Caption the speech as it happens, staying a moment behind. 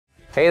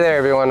Hey there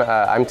everyone,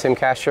 I'm Tim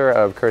Kasher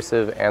of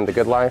Cursive and The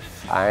Good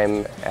Life.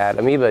 I'm at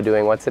Amoeba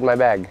doing What's in My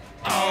Bag.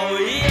 Oh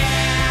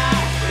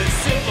yeah, it's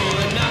simple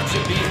enough to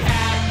be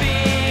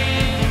happy,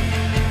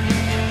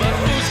 but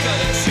who's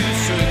gonna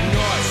choose to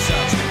ignore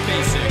such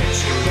basic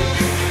truth?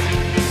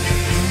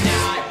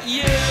 Not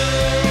you.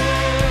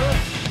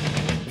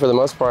 For the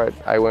most part,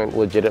 I went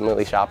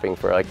legitimately shopping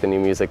for like the new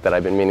music that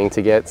I've been meaning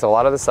to get, so a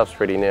lot of the stuff's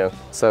pretty new.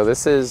 So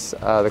this is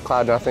the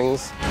Cloud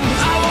Nothings.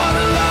 I want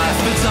a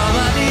life, it's all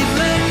I need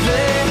lately.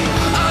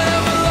 I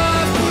am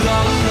alive, but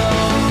all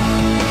alone.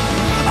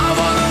 I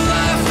want a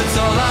life, it's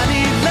all I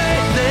need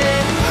lately.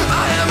 I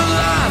am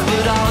alive,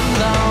 but all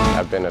alone.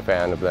 I've been a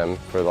fan of them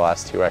for the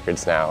last 2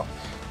 records now.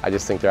 I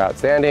just think they're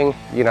outstanding.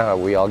 You know how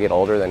we all get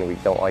older, then we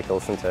don't like to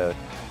listen to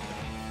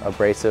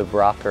abrasive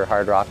rock or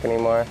hard rock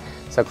anymore.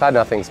 So Cloud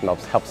Nothings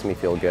helps me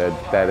feel good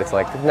that it's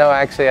like, no,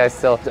 actually I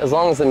still, as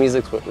long as the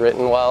music's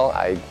written well,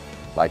 I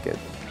like it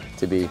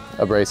to be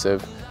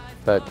abrasive.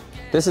 But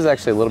this is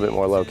actually a little bit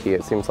more low-key,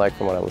 it seems like,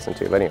 from what I listen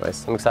to. But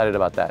anyways, I'm excited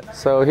about that.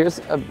 So here's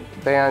a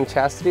band,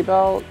 Chastity.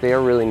 They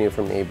are really new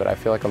for me, but I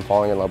feel like I'm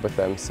falling in love with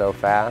them so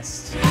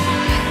fast.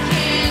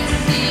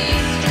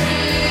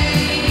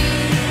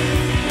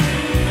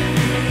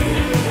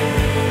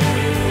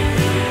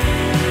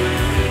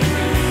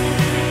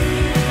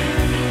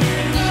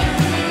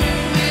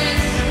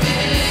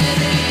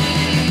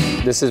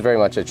 This is very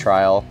much a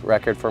trial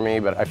record for me,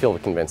 but I feel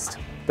convinced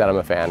that I'm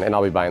a fan, and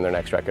I'll be buying their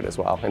next record as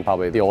well, and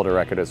probably the older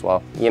record as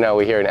well. You know,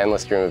 we hear an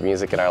endless stream of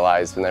music in our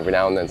lives, and every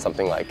now and then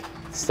something like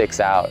sticks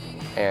out,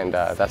 and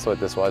that's what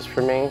this was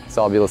for me.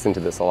 So I'll be listening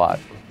to this a lot.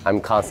 I'm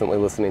constantly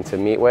listening to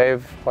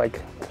Meatwave,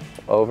 like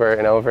over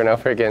and over and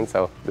over again,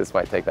 so this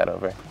might take that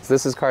over. So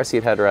this is Car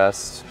Seat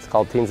Headrest. It's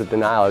called Teens of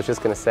Denial. I was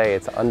just gonna say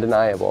it's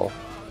undeniable,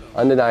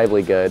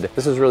 undeniably good.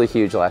 This was really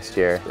huge last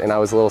year, and I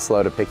was a little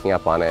slow to picking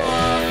up on it.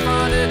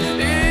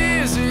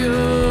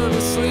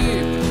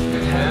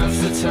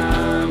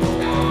 Time I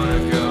wanna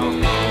go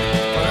home,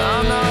 but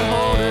I'm not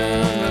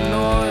holding the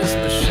noise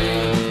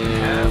machine.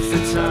 Half the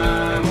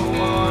time I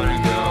wanna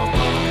go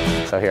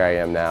home. So here I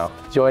am now,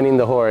 joining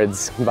the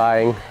hordes,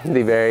 buying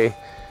the very,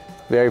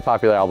 very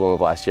popular album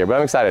of last year. But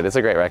I'm excited, it's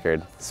a great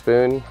record.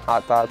 Spoon,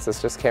 Hot Thoughts,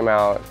 this just came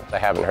out. I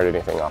haven't heard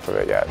anything off of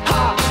it yet.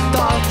 Hot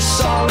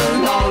thoughts all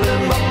in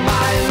my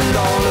mind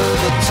all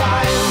of the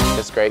time.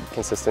 It's a great,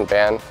 consistent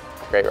band.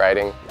 Great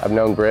writing. I've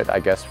known Brit, I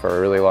guess, for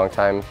a really long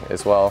time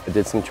as well. I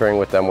did some touring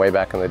with them way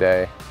back in the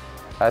day.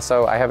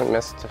 So I haven't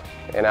missed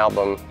an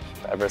album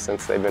ever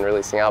since they've been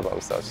releasing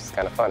albums, so it's just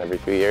kind of fun. Every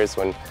few years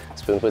when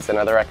Spoon puts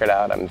another record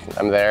out,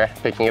 I'm there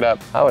picking it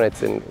up. Oh, and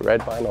it's in red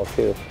vinyl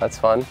too. That's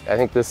fun. I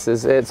think this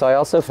is it. So I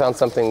also found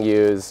something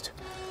used.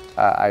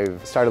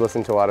 I've started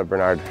listening to a lot of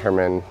Bernard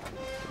Herrmann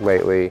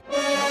lately.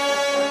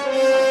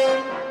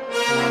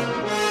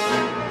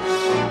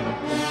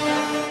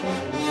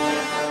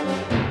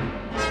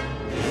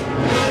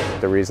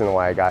 The reason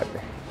why I got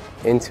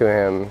into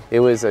him, it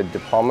was a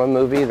Palma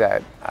movie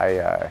that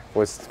I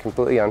was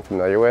completely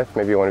unfamiliar with.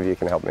 Maybe one of you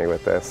can help me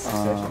with this.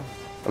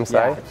 I'm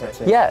sorry?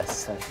 Yeah,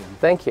 yes,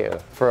 thank you.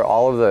 For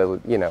all of the,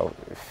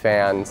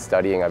 fan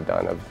studying I've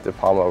done of De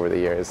Palma over the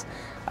years,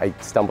 I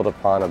stumbled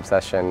upon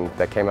Obsession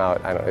that came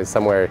out, I don't know,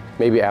 somewhere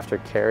maybe after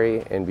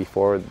Carrie and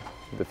before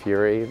The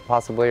Fury,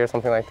 possibly, or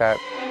something like that.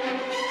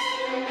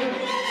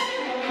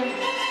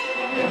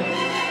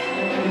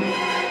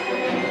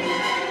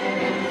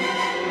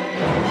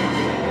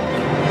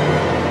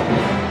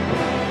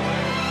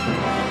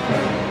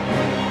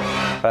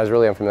 But I was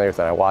really unfamiliar with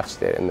it. I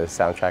watched it, and the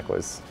soundtrack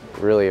was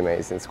really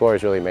amazing. The score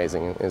is really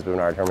amazing. It's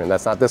Bernard Herrmann.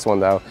 That's not this one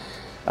though.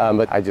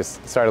 But I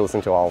just started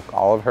listening to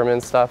all of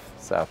Herrmann's stuff,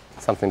 so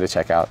something to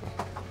check out.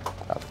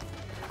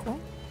 Cool.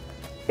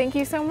 Thank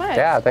you so much.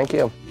 Yeah, thank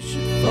you. You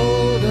should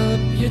fold up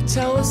your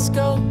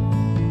telescope,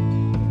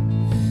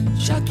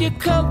 chuck your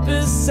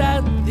compass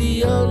at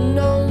the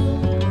unknown.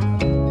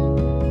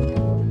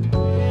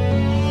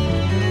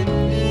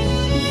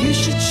 You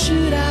should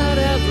shoot out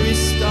every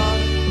star.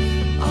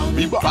 All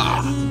the